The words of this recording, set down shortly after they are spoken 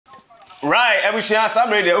Right, ebusia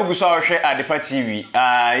Sandra de oguso ahwe Adepa TV.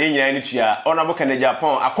 Yenyina ni tua. Honorable Kennedy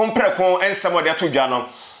Agyapong akompreko ensemo de atodwa no.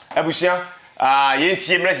 Ebusia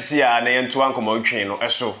yentie mresisi ya na yento ankomo ntwe no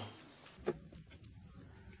eso.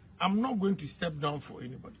 I'm not going to step down for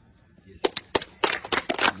anybody. Yes.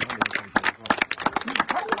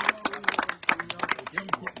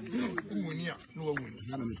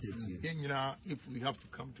 If we have to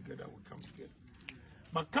come together, we'll come together.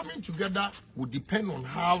 But coming together will depend on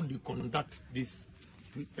how they conduct this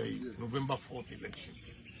November 4th election.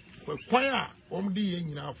 Well, choir on the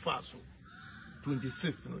in our fast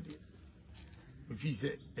 26th, if he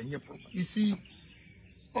said, you see,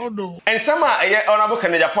 although and some Honorable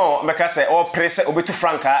Kennedy Agyapong make us say or press obetu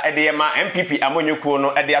franka edema MPP amonyuko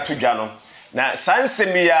no ede atodwa no na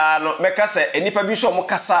sansemia no make us say enipa bi so mo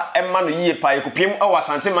kasa emma no yie pa ekopiem awa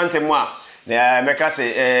asante mantemu a na make us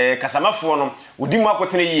say kasamafo no wodi mu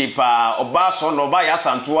akotene yie pa oba so no oba ya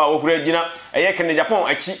santo a ohura gina eye Kennedy Agyapong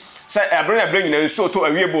achi say abrena nyina nso to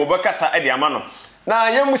awiebo oba kasa ede ama no na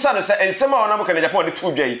yemusa no say ensema Honorable Kennedy Agyapong de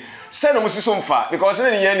todwa yi say no musiso mfa because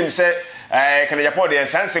na ni yanim say Kennedy Agyapong de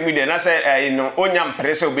sansemi de na say no onyam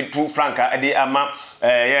presse obetu franka ade ama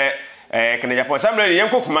Kennedy Agyapong samle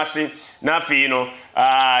yenko kumase na afi no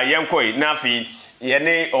yenkoi na afi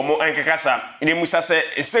yene omo ankakasa ni musa say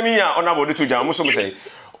esemi a onabo de todwa mo so mo say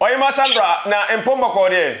oyema Sandra na empomba ko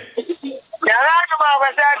de yara ma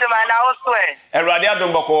ba sa de ma na oswe Erade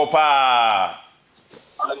adomba ko pa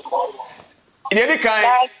Idi kan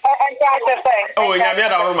oh nyame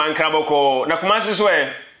da ro man krabo ko na kumase so oh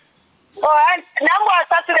number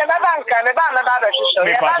Saturday na banka me ba na da hwehwe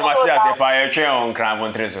me pa Matias e pa ye twen on krabo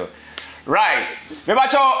ntreso right me ba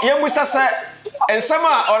cho ye musa se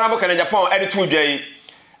ensama Honorable Kennedy Agyapong ede to dwa yi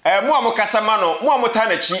mo amokasa ma no mo amota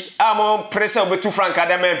na chi amo pressure obetu franka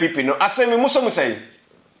da MPP no asemi muso musai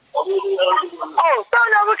oh so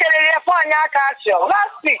Honorable Kennedy Agyapong nya ka acho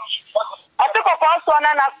last week atiko kwa so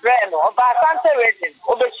na friend oba Sante wedding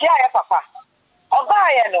obechia ya papa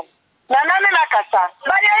oba ye no na na kasa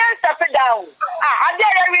na ye step down ade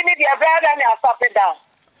ya we need your brother na step down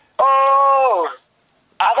oh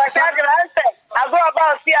abasha grante ago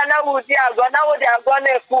about see na wudi ago na wudi ago na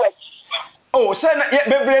eku oh say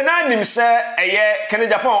bebre na nim say eye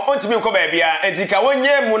Kennedy Agyapong ontimi nko ba bia entika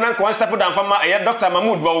wonye mu na nko step down fama eye Dr.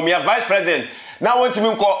 Bawumia vice president na wontimi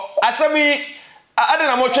nko asemi ade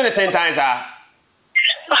na mo twe ne 10 times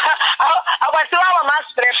abasha wa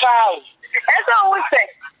master pao eso we say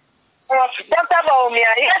Dr.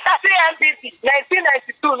 Bawumia yes I see MPP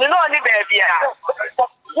 1992 no ni baby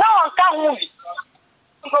no on ka hu bi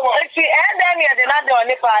see and then you dey not on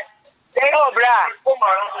the part they obra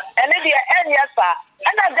and the end yes sir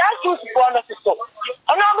and I just to for no so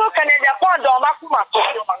Honorable Kennedy Agyapong do makuma so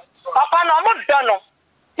papa no mo do no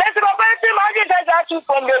let's go back to my just to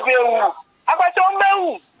for the bewu abato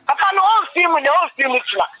mbewu papa no on film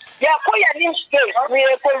tla ya ko ya nim space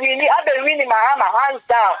we ko really abe really mahama hands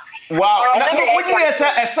down wow na wujiri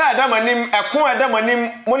esa adamanim ekon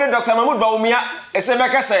adamanim mo ne Dr. Bawumia ese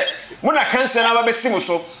beka se mo na cancer na ba besim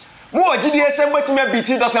so mo ogidi ese mbatima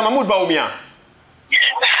biti Dr. Bawumia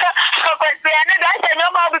ko se ane da se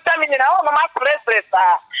no ma bu samini na o mama press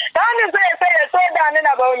dan ni say so dan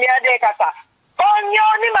na Bawumia de kata onyo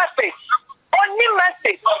ni message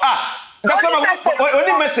Dr.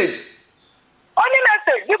 Only message only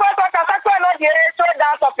message because I can talk about the so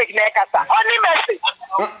that topic nekasa only message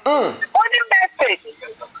only message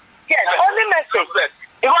yes only message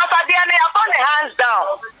because at the end upon the hands down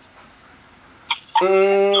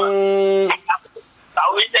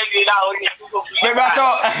me ba cho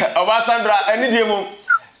oba Sandra eni die mu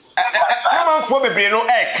na manfo bebre no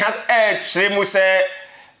kire mu se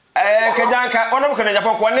kajanka Honorable Kennedy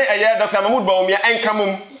Agyapong ko ne eye Dr. Bawumia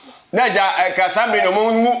enkamum na ja ka samre no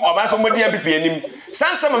mu oba so modi MPP anim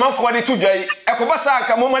sansa mama fo de tudwai ekoba sa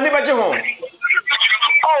aka mo mane baje ho oh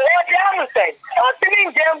what you say o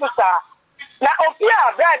tin jemusa na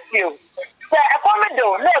opia brazil se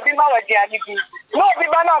ekomedo no bi ma wadiani bi no bi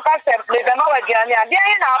ba na ka simple be ma wadiani ade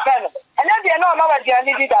yin na afa no ene de no ma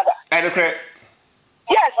wadiani bi dada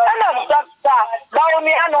yes and I'm Dr.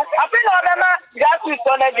 Bawumia no afi no be ma gasu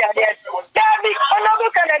so na diade dabi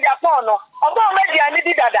Honorable Kennedy Agyapong no obo ma diani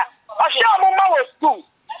bi dada Osha mo ma was school.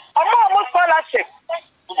 Omo scholarship.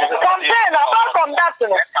 Campaign apart from that,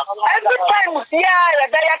 every time we see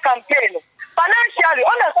a campaign, financially,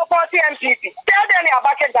 on the support MPP, tell them you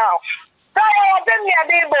back it down. So I have them near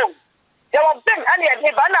the boat. They have them and they have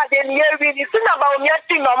been at the near with the thing about your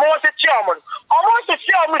team, almost a chairman. Almost a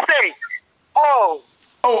chairman say,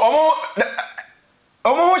 almost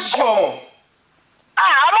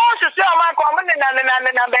a chairman coming in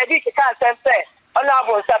and baby can't say.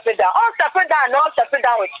 Honorable Sapida. All Sapida and all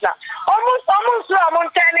Sapida with now. Almost 10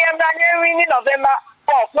 years in November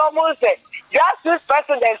 4th. No more say. Just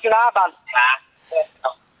president in Alabama.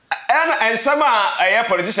 And some are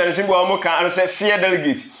politicians in Bawumia and say fear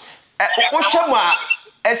delegate. Oshama,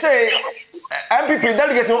 I say MPP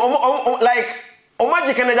delegate like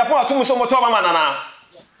Omaji Kennedy Agyapong to Musomo Manana.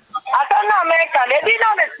 I cannot America. They did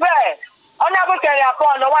not swear. Honorable Kennedy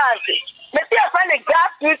Agyapong no one. They see a friend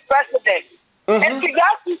grassroots president. And the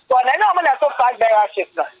grassroots one, I know I'm going to fight bearership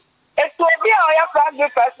now. It's to be our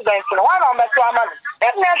grassroots president. One on the chairman.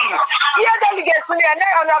 Definitely. Here delegates and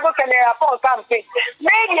then Honorable Kennedy Agyapong campaign.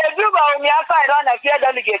 Maybe a group on the outside on a fear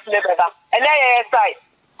delegates better. And then side.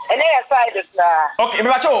 And then side is okay,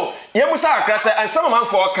 Mibacho, Yamusa Crasa and some man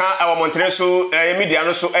for our Montreso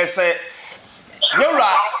Mediano so essay.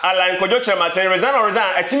 Yora Alan Kojocha Martin resign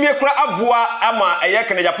a Timia Kra Abua Ama a Yak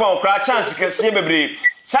and Japan cry chance can see baby.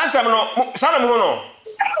 Sansa no Sanamono.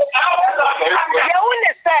 You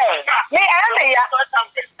wouldn't say, me and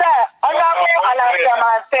sir, Honorable Alan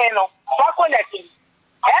Martino, what connecting?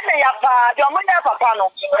 And Yapa, your mother Papano.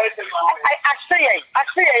 I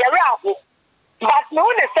see a rabble. But no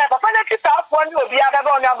one said, but when I start one will be other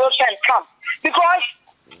honorable can come. Because,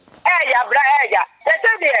 they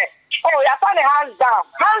said there, oh, you're funny hands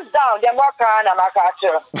down, they're more kind of my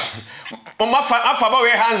culture. About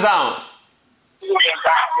your hands down. You're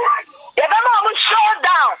the show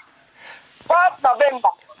down. 4th November.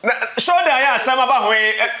 So there are some about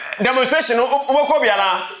demonstration.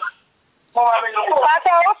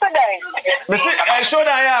 Show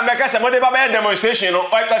that make us a mother by demonstration or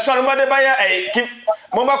I saw somebody by a keep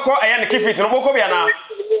Momako and keep it no Mokobiana.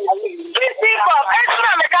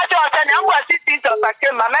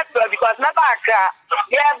 Because my back,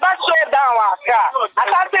 yeah, but show down our car. I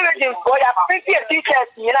can't tell you for your 50 teachers,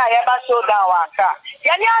 you know, I ever show down our car.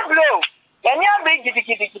 Can you blow? Can you big?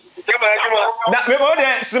 That we were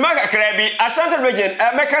the Simaka Krabi, Ashanti region,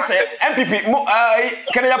 make us MPP,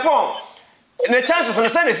 Kennedy Agyapong. The chances in the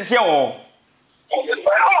Senate is here. Oh,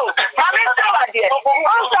 I'm in Saturday.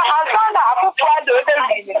 Also, I found out who tried to do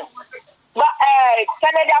it. But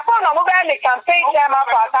Kennedy Agyapong, I'm going to campaign chairman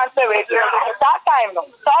for cancer rate. That time,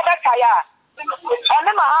 so the Kaya. On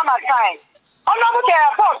the Mahama time. I'm not going to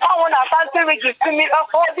afford someone at cancer rate to me of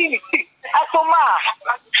 40. Asoma.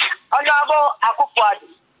 Honorable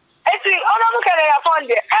Akupwadi. It's Honorable Kennedy Agyapong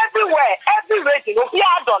everywhere, every rating will be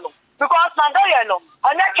done. Because Mandela, no,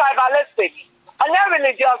 I'm not tribalistic. I'm not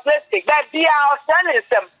religiously, but be our sending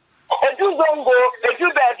them. If you don't go, if you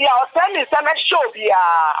be our sending them, a show be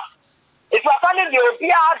if you're finding the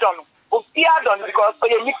Obiadon, because for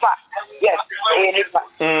your nipa, yes, a nipa.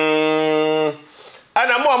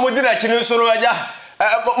 And I'm more than a chin so what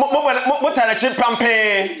a chip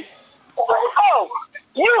campaign. Oh,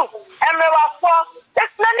 you, and me was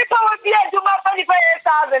that's not the power of the Juma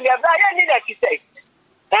 25,000. I need that you say.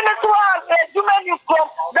 Then it's one, you men you come,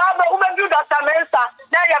 Dama, woman, you Dr. Mensa,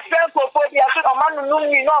 now your friend for 40 years, or man, no,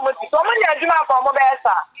 you know, so many Juma for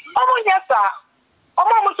Mobessa. Oh, yes, sir. Oh,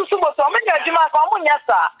 Mamma to Subo, so many Juma for yes,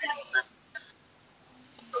 sir.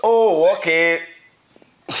 Oh, okay.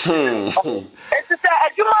 It's a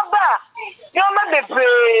Juma bar. You may be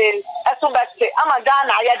brave, as soon as I'm a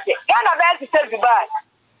Ghana, Ghana, bad to say goodbye.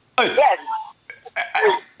 Yes.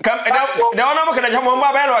 Come, the Honorable Kennedy Agyapong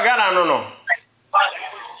or Ghana, no.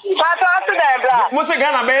 Must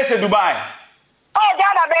Ghana base Dubai. Oh,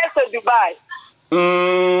 Ghana base Dubai.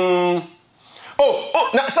 Oh,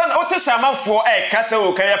 now, son, what is a man for a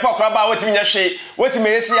castle? Can you talk about what you say? What you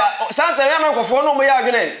may see? Sansa, for no way.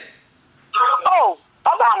 Oh,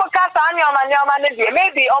 about Mokasa,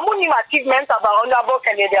 maybe a achievements about Honorable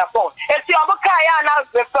Kennedy Agyapong. If you have a car now,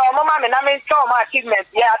 the Mama, and I mean, some achievements,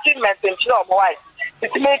 yeah, achievements in Chile, why?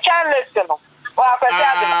 It's me, child listen. I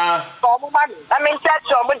mean, that's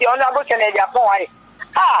what the Honorable Kennedy Agyapong.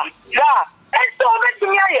 Yeah, it's so bad to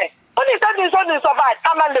me. What is that? Is only survive.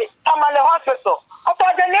 I'm at the hospital. I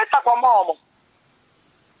thought the next come home.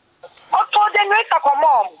 I thought the next come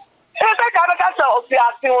home. If I got a castle of the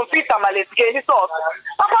asking on Peter Malis, get his thoughts.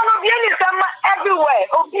 I found of the summer everywhere.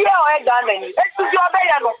 Oh, dear, I done it. It's to your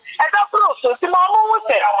bayano. As a proof, so tomorrow was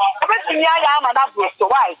it. Let me, I am an uproot. So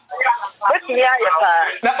why? Let me,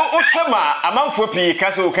 now, Oshama, a month for P.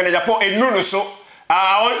 Castle Kennedy Agyapong in Nunuso,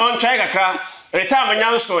 on Chagakra, retirement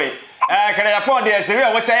young soy. Kennedy Agyapong, there's a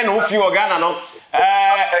real was saying, no few Ghana, no.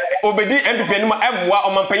 Obedi MPP, Mwa,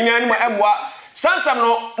 or Mampanian, Mwa. Sansam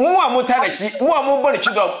no muwa mutanachi muwa muboni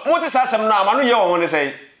chido muti sansam na manu ye won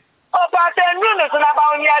say oh but nunes na ba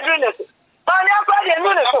oni adrunes ba ni akwa de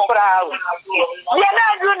nunes so kra ye na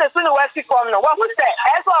adrunes no wasi kom no wa hu say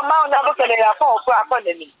e so ma ona bo Kennedy Agyapong ko akọ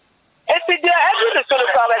na mi Esi dia every the sort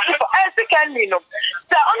of power people as can you know.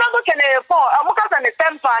 So Honorable Kennedy Agyapong amuka na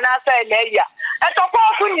temper na say na ya. And so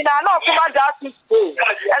far kunyina na okuma justice.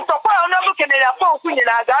 And so far Honorable Kennedy Agyapong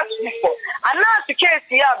kunyina justice. And now the case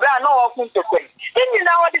here bra no okun to kwen. In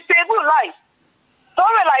now the stable life. So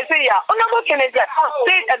realize here Honorable Kennedy Agyapong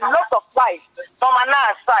saved a lot of life from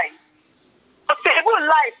another side. Stable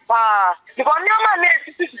life because no man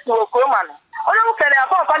is to Okroman. Honorable Kennedy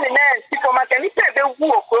Agyapong can the people man can pay the woo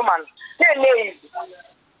Okroman.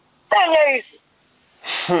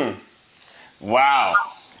 Wow.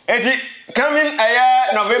 Eti coming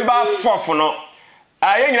November 4th no.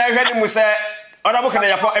 You heard him say Honorable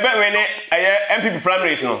Kennedy Agyapong ebe wene MPP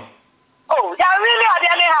primaries no. Oh, yeah, really are the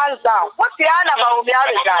hands down. What's the hand about Bawumia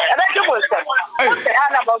resign? I bet you will say. What's the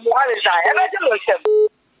hand about Bawumia resign? I bet you will say.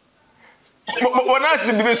 What else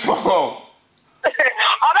is the small?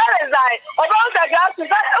 About resign. About the gas is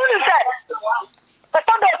that only said. The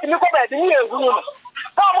thought that you go back to me. About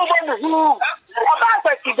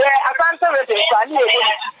today, I can't tell you.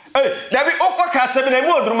 Hey, there be okwa kase be na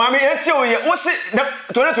mu oduruma me enti oye wo se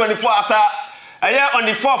 2024 after on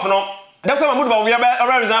the 4th no Dr. Mahmoud Bawumia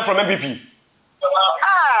be resign from MPP.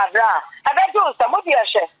 Bra. I bet you some of your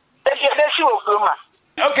share. They show Okroma.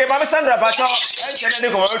 Okay, Mama Sandra Bacho, and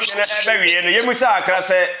Kennedy Agyapong no yemu sa akra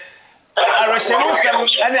se arresemu sem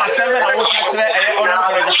ene asem na wo ka kire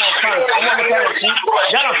Honorable France omo me kan chi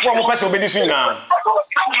Ghana for mo pese obedi su nyina.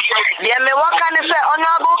 They me what can say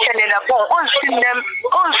Honorable Kennedy Agyapong on see them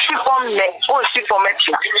on see from me on see from me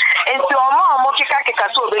and to omo kika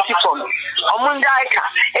so obedi from omo ndaika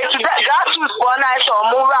e to that is one I saw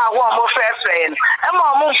omo ra wo omo fefe e ma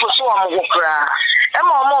omo mfuso omo gokra e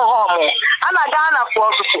ma omo homo ana Ghana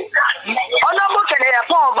for so Honorable Kennedy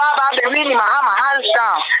Agyapong baba be really mahama hands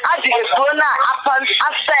down adi Corona upon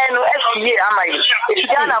assign SPA amai. It's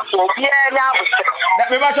Ghana for beer now. That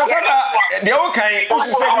me ba cho Sandra de o kan o si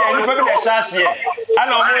se bi enipa bi na chance here.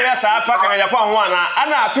 Ana o mo ya sa afa Kennedy Agyapong ho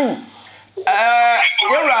ana atu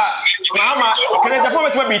yewra mahama Kennedy Agyapong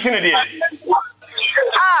betima bi tin de.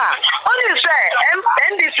 Only say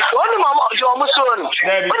NDC only mama Jomo Son.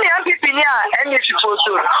 Only MPP ni NDC for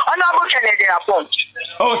so. Honorable Kennedy Agyapong.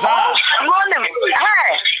 Oh sir.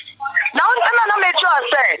 Hey. Now I make sure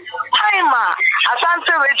say time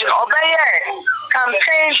Asante region obey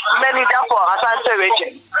campaign manager for Asante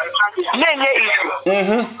region. Nenye issue.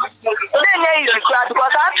 Nenye issue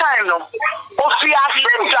because that time no. If we are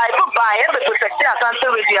same drive by every protect Asante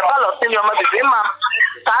region ballot in your mother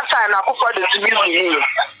that time na ko for the community.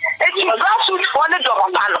 It is grassroots for the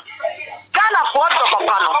Dokopano. Ghana for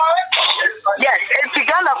Dokopano. Yes, it's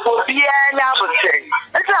Ghana for Biena but say.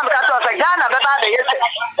 It's not that Ghana better the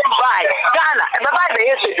Dubai. Ghana, and the Bible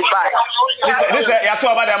is Dubai. This you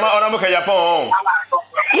talk about the Honorable Kennedy Agyapong.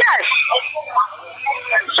 Yes.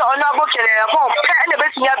 So Honorable Kennedy Agyapong, and the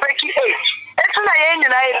best near breaking 8. It's not a end,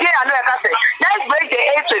 and I pay another say. Let's break the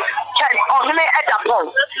 8 to 10 on the Agyapong.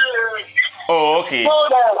 Oh, okay.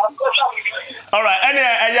 All right.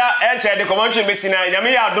 And the convention missing.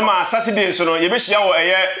 Yami Aduma Saturday, so you be sure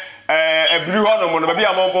a blue honor, no, maybe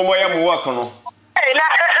I'm on work on. Hey,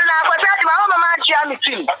 my mama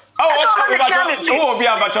team. Oh, be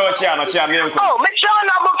about your channel. Oh, Mr.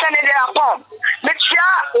 Honorable Kennedy Agyapong.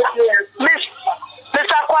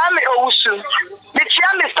 Mr. Kwame Owusu.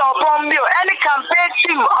 Mr. Bombio, any campaign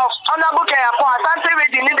team of Honorable Kennedy Agyapong, Asante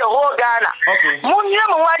region in the whole Ghana. Okay. Munya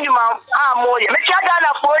mwanyuma moye. Mr.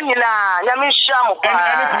 Ghana for nyina, nyamisha mo.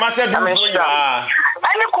 Any Kumasi do for nyina.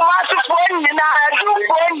 Any Kumasi for nyina, do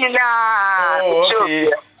for nyina. Oh,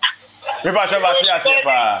 okay. Me ba shaba ti ase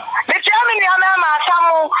pa. Me tell me na ma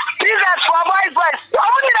samu. Please for boys.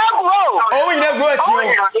 Omo ni na go. Omo ni na go ati o.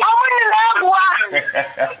 Omo ni na go.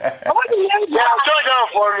 Omo ni na go. Show down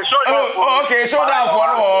for you. Oh, okay, show down for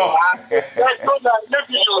no.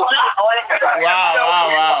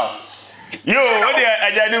 Wow. Yo, what the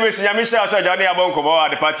ajadu we sinya Michelle so ajadu abon ko ba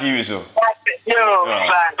Adepa TV so. Yo,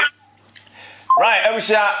 fine. Right,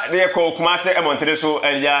 Emusha de ko Kumase Emontere so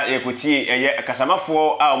eja yekuti eye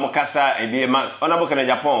kasamafo a omukasa ebiema Honorable Kennedy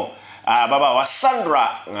Agyapong baba wa Sandra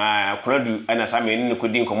kunadu ana same ni ko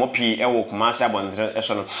din komo pi ewo Kumase Abontere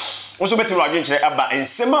eso no. Oso beti lo adwenkyere aba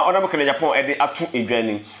ensema Honorable Kennedy Agyapong ede atu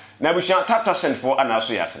edwanim. Na busha tap send for ana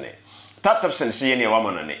so yasene. Tap send se ye ne wa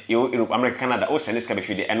monane. Europe, America, Canada o send ska be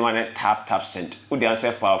fide eno ne tap send. Wo dey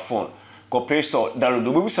answer for phone. Go Play Store download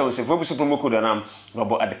obo bisa won se fo bisa promo code na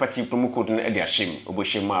robo Adepa TV promo code na e dey ashim obo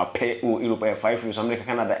shema pay o Europe €5 America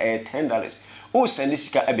Canada $10 o send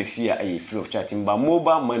sika abefia free of charge mba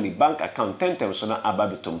mobile money bank account 10 so na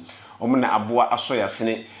ababetom omo na aboa asoya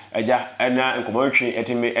sene eja na nkomo ntwe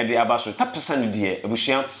etime e dey abaso tap percent die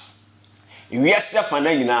ebusua wiase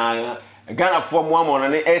afana nyina Ghana for mo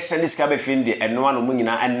ne send this cabe finde eno ano mu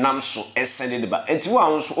nyina enam so send de ba enti wo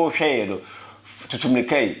an so o hwe do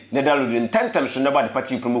tutumnikai ne daludu 10 times so na ba the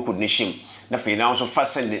party promo code ne shim na fe na so fa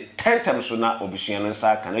send 10 times so na obusua no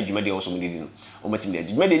nsa ka na adwuma de wo so mu didi no o matimi de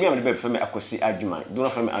adwuma de mi am de be fami akosi adwuma do na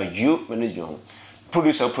fami ajuo manage ho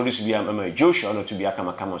producer bi am Joshua no to bi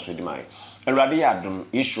akama kama so di mai Awurade ya adom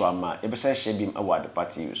issue ama e be say hye bim award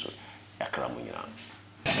party so yakra mu nyina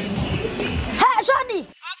ha shodi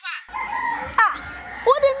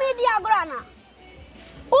who the media grana?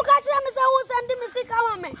 Who catch them is who send me sick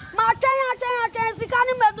me? My train,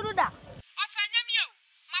 Sikani Madruda. Ofanyamio,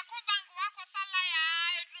 Makobango, Salaya,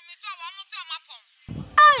 Drumiso, almost your mapon.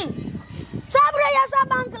 Ay, Sabra Yasa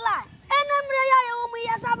Bankla, and Emrea Omi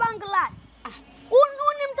Yasa Bankla.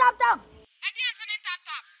 Unim tap. I didn't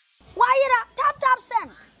tap. Why you tap send?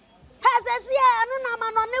 Has a sea and a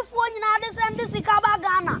man on the phone in others and the Sikaba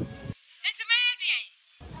Ghana. It's my idea.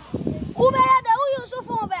 Who you so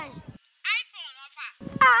for ben? iPhone offer.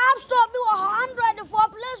 App Store be 100 for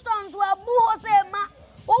Play Stores where Boo say ma.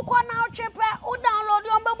 Who can now cheap who download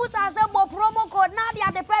your babu's as a promo code now the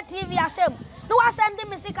Adepa TV asem. Do I send the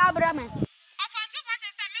music abrame? Offer 2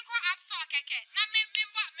 patches and make App Store keke. Na me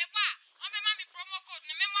o me mami promo code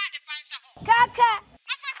ne memo Adepa nsha ho. Keke.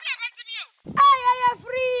 Offer see abetimi o. Ay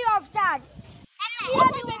free of charge.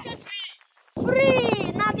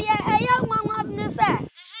 Free na the young man ne say.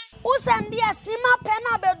 Who send the Sima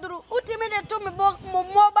Pena bedroom? Who timid to me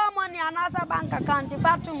mobile money and as a bank account if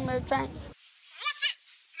I to me train? What's it?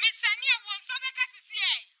 Miss Sania won't so because it's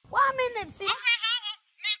here. 1 minute, see.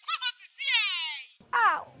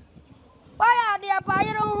 Ah, why are the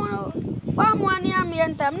Apayro? 1 money and me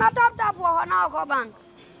and them not tap or now bank.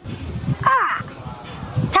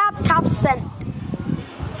 Tap send.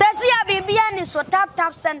 Says here be any so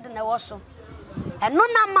tap send in the washo. And no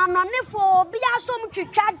man on the for be a some to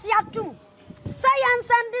charge ya too. Say and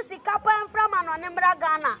send this couple from an onembra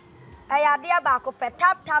Ghana. I dear back up a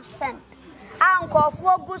tap send. Uncle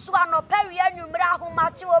for goose one or perry and you bra who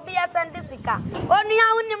match will be a send this car. Only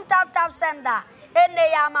I him tap sender. And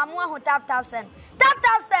they are mamma who tap send.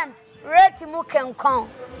 Tap send. Ready to can come.